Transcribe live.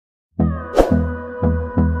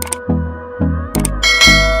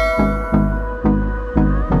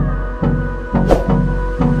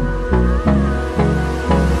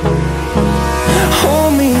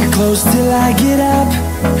I get up,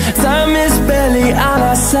 time is barely on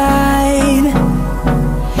our side.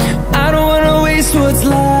 I don't wanna waste what's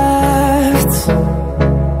left.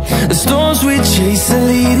 The storms we chase are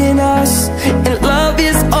leading us, and love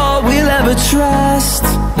is all we'll ever trust.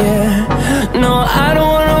 Yeah, no, I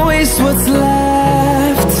don't wanna waste what's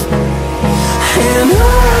left. And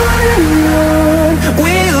on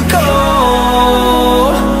we'll go,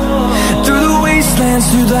 through the wastelands,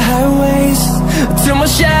 through the highways, till my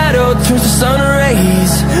shadow turns to sun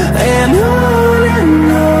rays. And on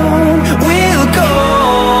we'll go,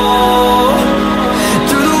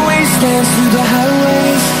 through the wastelands, through the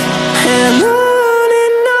highways, and on.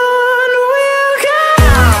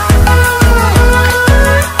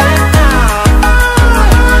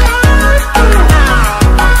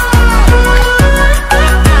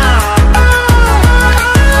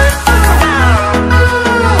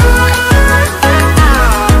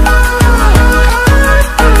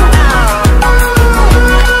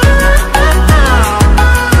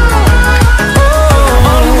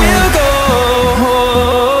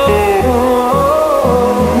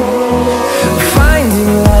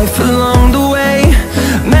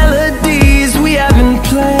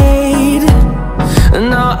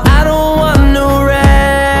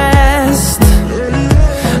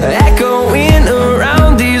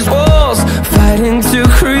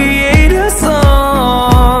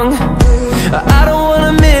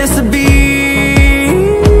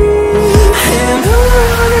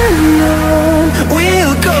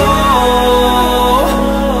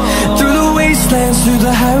 Through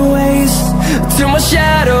the highways, till my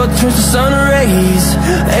shadow turns to sun rays.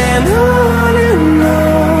 And on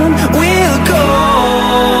we'll go,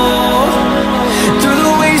 through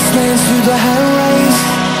the wastelands, through the highways,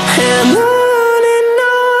 and on.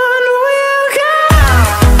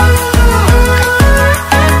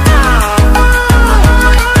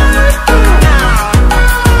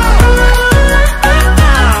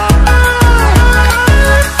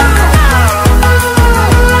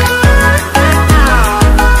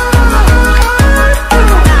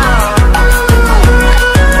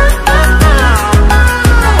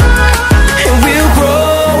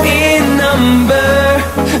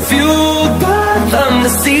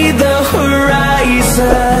 See the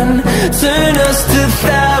horizon, turn us to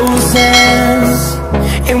thousands,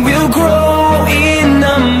 and we'll grow in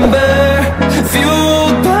number.